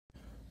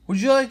Would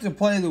you like to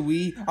play the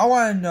Wii? I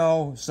want to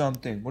know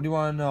something. What do you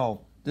want to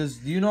know? Do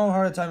you know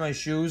how to tie my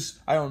shoes?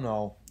 I don't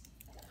know.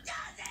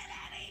 Doesn't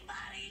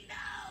anybody know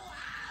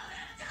how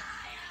to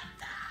tie a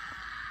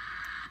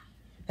knot?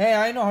 Hey,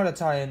 I know how to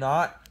tie a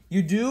knot.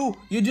 You do?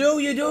 You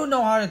do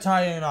know how to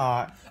tie a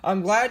knot.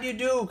 I'm glad you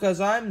do, because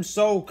I'm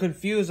so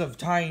confused of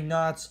tying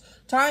knots.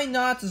 Tying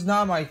knots is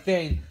not my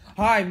thing.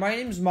 Hi, my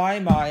name's Mai,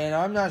 and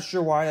I'm not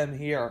sure why I'm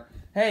here.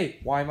 Hey,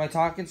 why am I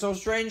talking so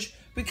strange?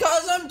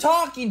 Because I'm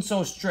talking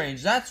so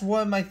strange. That's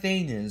what my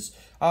thing is.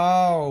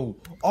 Oh,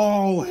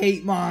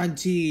 hate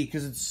Monty,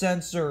 because it's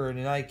censored,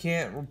 and I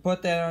can't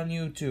put that on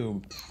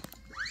YouTube.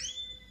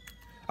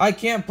 I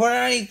can't put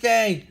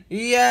anything.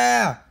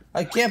 Yeah,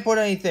 I can't put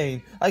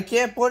anything. I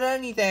can't put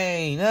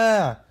anything.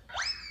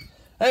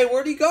 Hey,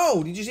 where'd he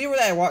go? Did you see where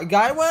that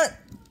guy went?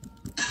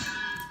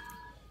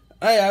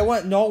 Hey, I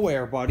went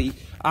nowhere, buddy.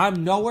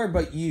 I'm nowhere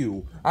but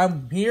you.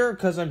 I'm here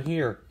because I'm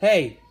here.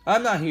 Hey,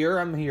 I'm not here.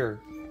 I'm here.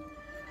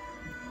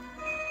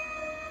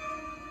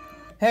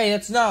 Hey,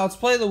 let's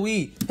play the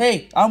Wii.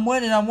 Hey, I'm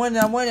winning. Hey,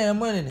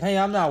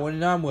 I'm not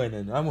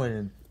winning. I'm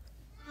winning.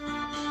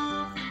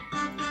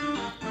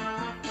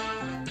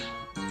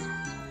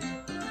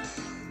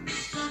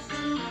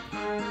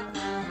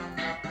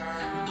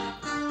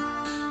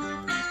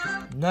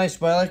 Nice,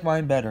 but I like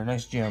mine better.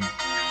 Nice jam.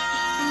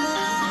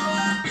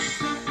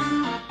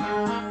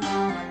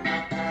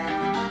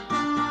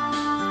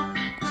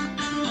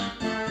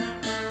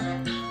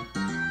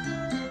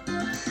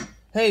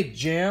 Hey,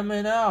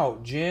 jamming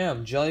out.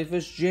 Jam.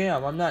 Jellyfish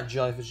jam. I'm not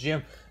jellyfish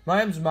jam. My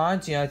name's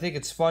Monty, and I think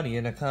it's funny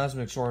in a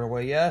cosmic sort of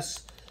way,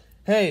 yes?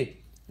 Hey,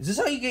 is this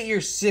how you get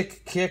your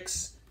sick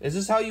kicks? Is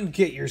this how you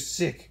get your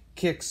sick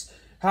kicks?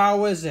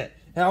 How is it?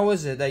 How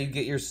is it that you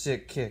get your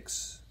sick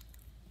kicks?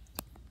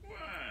 What?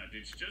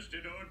 It's just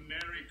an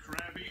ordinary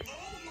crabby.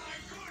 Oh my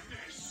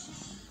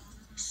goodness!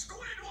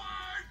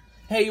 Squidward!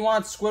 Hey, you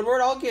want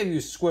Squidward? I'll give you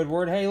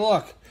Squidward. Hey,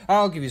 look.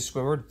 I'll give you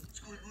Squidward.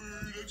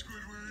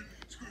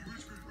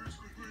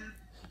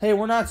 Hey,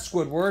 we're not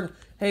Squidward.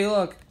 Hey,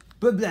 look.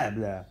 Blah, blah,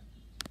 blah.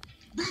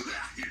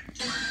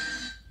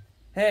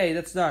 Hey,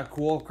 that's not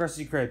cool.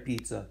 Krusty Krab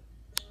pizza.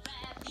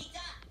 Crab pizza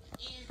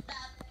is the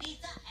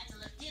pizza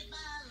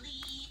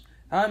absolutely.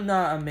 I'm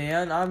not a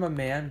man. I'm a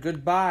man.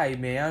 Goodbye,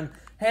 man.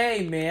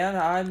 Hey, man.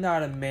 I'm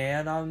not a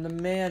man. I'm the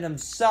man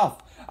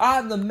himself.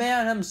 I'm the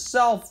man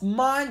himself,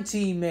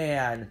 Monty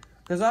Man.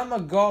 Because I'm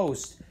a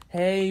ghost.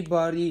 Hey,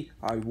 buddy.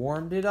 I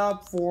warmed it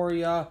up for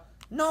ya.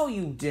 No,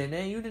 you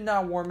didn't. You did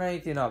not warm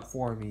anything up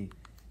for me.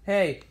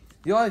 Hey,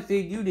 the only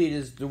thing you need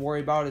is to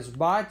worry about is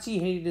Monty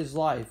hated his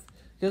life.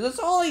 Because that's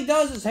all he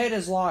does is hate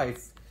his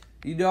life.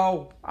 You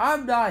know,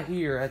 I'm not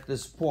here at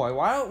this point.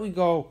 Why don't we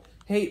go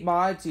hate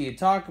Monty and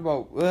talk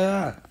about...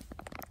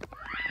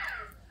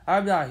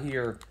 I'm not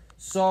here.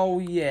 So,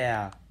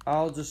 yeah.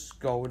 I'll just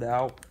go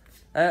now.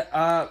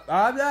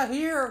 I'm not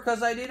here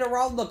because I need a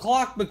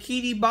round-the-clock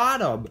bikini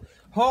bottom.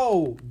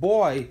 Oh,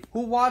 boy.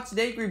 Who wants an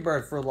Angry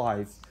Bird for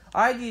life?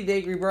 I need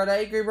Angry Bird,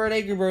 Angry Bird,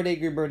 Angry Bird,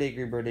 Angry Bird,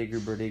 Angry Bird,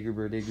 Angry Bird, Angry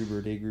Bird, Angry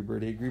Bird, Angry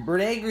Bird, Angry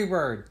Bird, Angry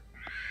Bird.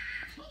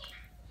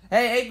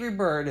 Hey, Angry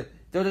Bird.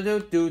 Do do do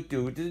do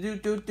do do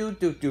do do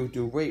do do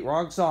do. Wait,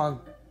 wrong song.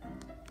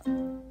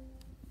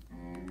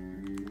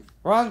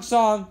 Wrong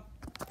song.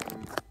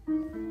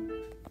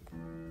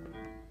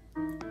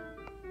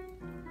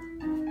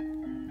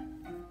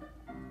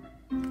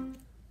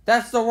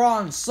 That's the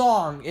wrong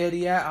song,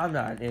 idiot. I'm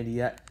not an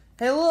idiot.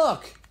 Hey,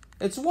 look.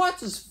 It's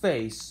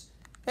what's-his-face.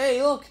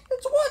 Hey, look,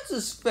 it's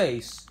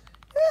what's-his-face.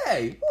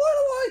 Hey, what do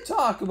I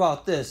talk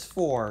about this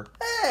for?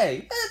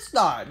 Hey, that's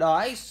not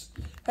nice.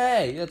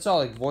 Hey, that's all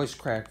like voice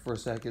crack for a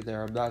second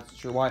there. I'm not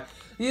sure why.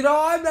 You know,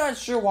 I'm not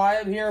sure why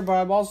I'm here, but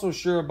I'm also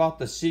sure about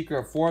the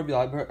secret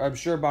formula. I'm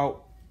sure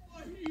about...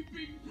 A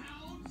heaping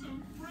pounds of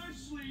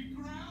freshly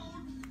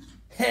ground.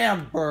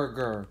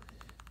 Hamburger.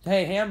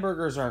 Hey,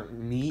 hamburgers aren't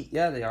meat.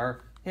 Yeah, they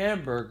are.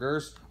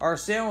 Hamburgers are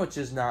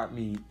sandwiches, not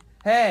meat.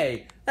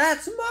 Hey,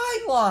 that's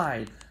my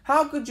line.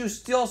 How could you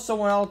steal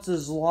someone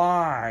else's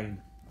line?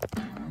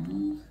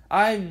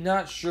 I'm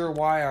not sure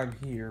why I'm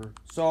here.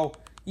 So,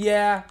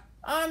 yeah,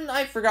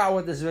 I forgot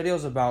what this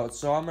video's about,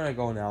 so I'm gonna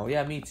go now.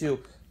 Yeah, me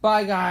too.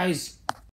 Bye, guys.